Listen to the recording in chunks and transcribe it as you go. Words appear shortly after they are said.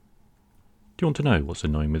Do you want to know what's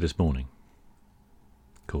annoying me this morning?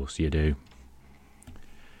 Of course you do.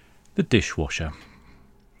 The dishwasher.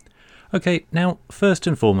 Okay, now, first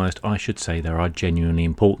and foremost, I should say there are genuinely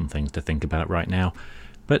important things to think about right now,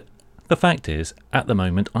 but the fact is, at the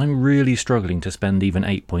moment, I'm really struggling to spend even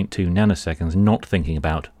 8.2 nanoseconds not thinking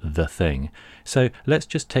about the thing. So let's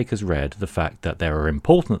just take as read the fact that there are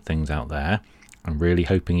important things out there. I'm really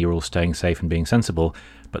hoping you're all staying safe and being sensible,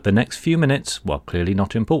 but the next few minutes, while clearly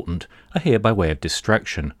not important, are here by way of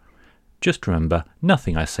distraction. Just remember,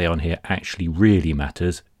 nothing I say on here actually really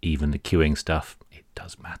matters, even the queuing stuff, it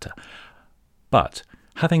does matter. But,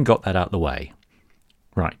 having got that out the way,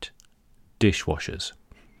 right, dishwashers.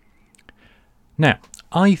 Now,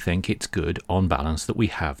 I think it's good on balance that we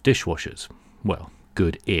have dishwashers. Well,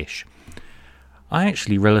 good-ish. I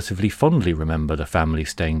actually relatively fondly remember the family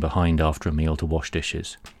staying behind after a meal to wash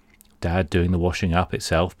dishes. Dad doing the washing up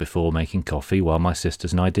itself before making coffee while my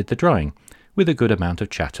sisters and I did the drying, with a good amount of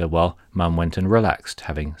chatter while Mum went and relaxed,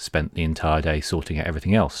 having spent the entire day sorting out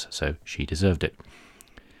everything else, so she deserved it.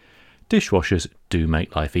 Dishwashers do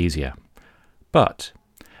make life easier. But,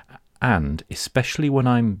 and especially when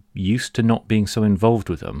I'm used to not being so involved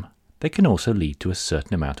with them, they can also lead to a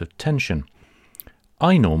certain amount of tension.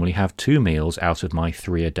 I normally have 2 meals out of my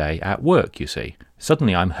 3 a day at work, you see.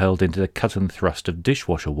 Suddenly I'm hurled into the cut and thrust of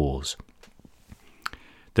dishwasher wars.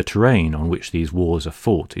 The terrain on which these wars are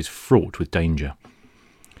fought is fraught with danger.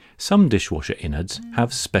 Some dishwasher innards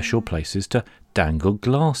have special places to dangle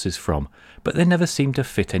glasses from, but they never seem to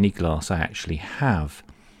fit any glass I actually have.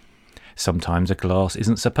 Sometimes a glass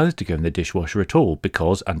isn't supposed to go in the dishwasher at all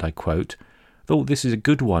because, and I quote, "Oh, this is a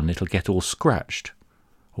good one, it'll get all scratched."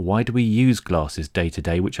 Why do we use glasses day to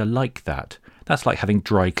day which are like that? That's like having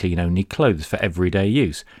dry clean only clothes for everyday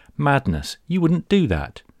use. Madness. You wouldn't do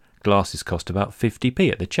that. Glasses cost about 50p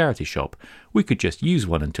at the charity shop. We could just use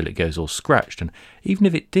one until it goes all scratched, and even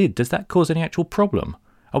if it did, does that cause any actual problem?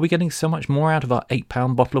 Are we getting so much more out of our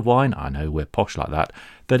 £8 bottle of wine? I know we're posh like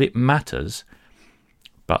that it matters.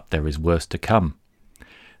 But there is worse to come.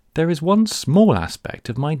 There is one small aspect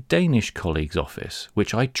of my Danish colleague's office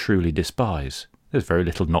which I truly despise. There's very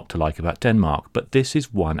little not to like about Denmark, but this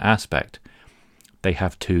is one aspect. They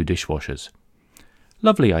have 2 dishwashers.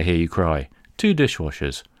 Lovely, I hear you cry. 2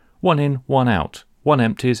 dishwashers. One in, one out. One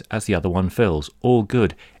empties as the other one fills. All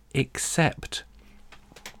good. Except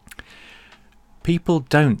people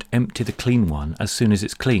don't empty the clean one as soon as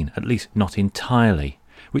it's clean, at least not entirely,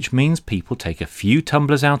 which means people take a few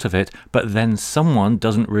tumblers out of it, but then someone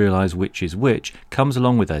doesn't realise which is which, comes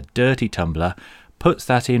along with a dirty tumbler, puts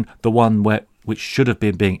that in the one which should have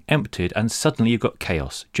been being emptied, and suddenly you've got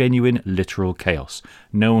chaos. Genuine, literal chaos.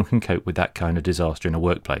 No one can cope with that kind of disaster in a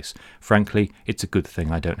workplace. Frankly, it's a good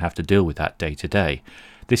thing I don't have to deal with that day to day.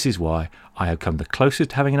 This is why I have come the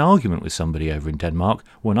closest to having an argument with somebody over in Denmark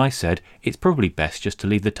when I said it's probably best just to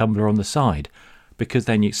leave the tumbler on the side, because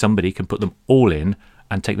then somebody can put them all in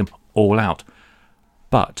and take them all out.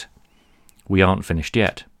 But we aren't finished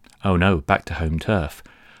yet. Oh no, back to home turf.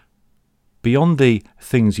 Beyond the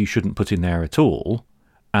things you shouldn't put in there at all,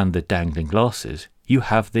 and the dangling glasses, you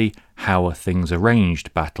have the how are things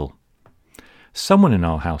arranged battle. Someone in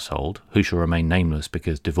our household, who shall remain nameless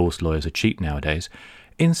because divorce lawyers are cheap nowadays,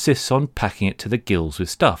 insists on packing it to the gills with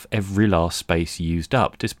stuff, every last space used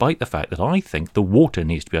up, despite the fact that I think the water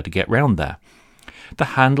needs to be able to get round there.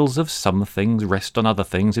 The handles of some things rest on other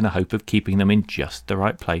things in the hope of keeping them in just the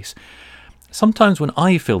right place. Sometimes when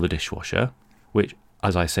I fill the dishwasher, which,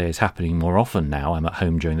 as I say, is happening more often now I'm at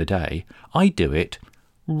home during the day, I do it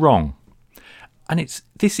wrong. And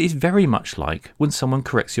this is very much like when someone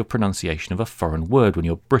corrects your pronunciation of a foreign word when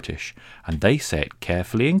you're British, and they say it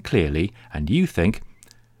carefully and clearly, and you think,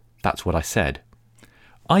 that's what I said.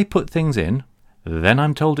 I put things in, then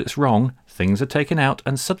I'm told it's wrong, things are taken out,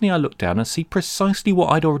 and suddenly I look down and see precisely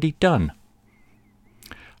what I'd already done.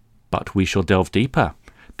 But we shall delve deeper.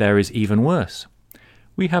 There is even worse.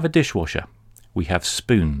 We have a dishwasher. We have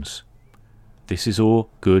spoons. This is all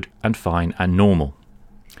good and fine and normal.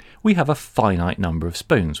 We have a finite number of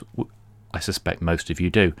spoons. I suspect most of you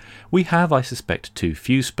do. We have, I suspect, too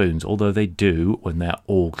few spoons, although they do, when they're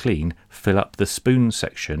all clean, fill up the spoon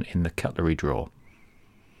section in the cutlery drawer.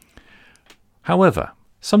 However,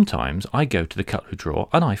 sometimes I go to the cutlery drawer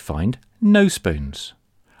and I find no spoons.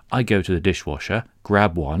 I go to the dishwasher,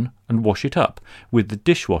 grab one and wash it up, with the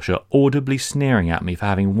dishwasher audibly sneering at me for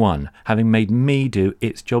having one, having made me do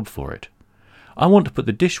its job for it. I want to put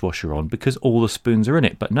the dishwasher on because all the spoons are in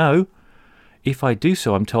it, but no. If I do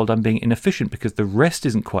so, I'm told I'm being inefficient because the rest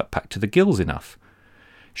isn't quite packed to the gills enough.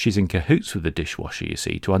 She's in cahoots with the dishwasher, you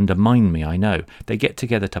see, to undermine me, I know. They get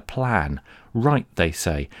together to plan. Right, they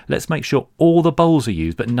say, let's make sure all the bowls are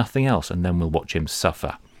used but nothing else, and then we'll watch him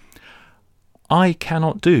suffer. I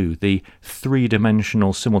cannot do the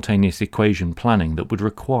three-dimensional simultaneous equation planning that would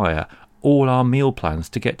require all our meal plans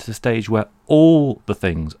to get to the stage where all the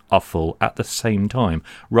things are full at the same time,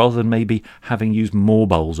 rather than maybe having used more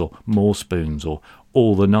bowls or more spoons or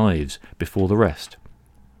all the knives before the rest.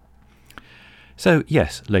 So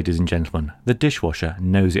yes, ladies and gentlemen, the dishwasher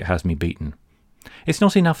knows it has me beaten. It's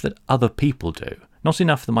not enough that other people do, not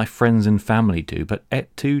enough that my friends and family do, but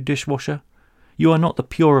et tu, dishwasher? You are not the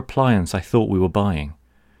pure appliance I thought we were buying.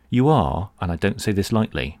 You are, and I don't say this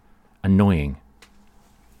lightly, annoying.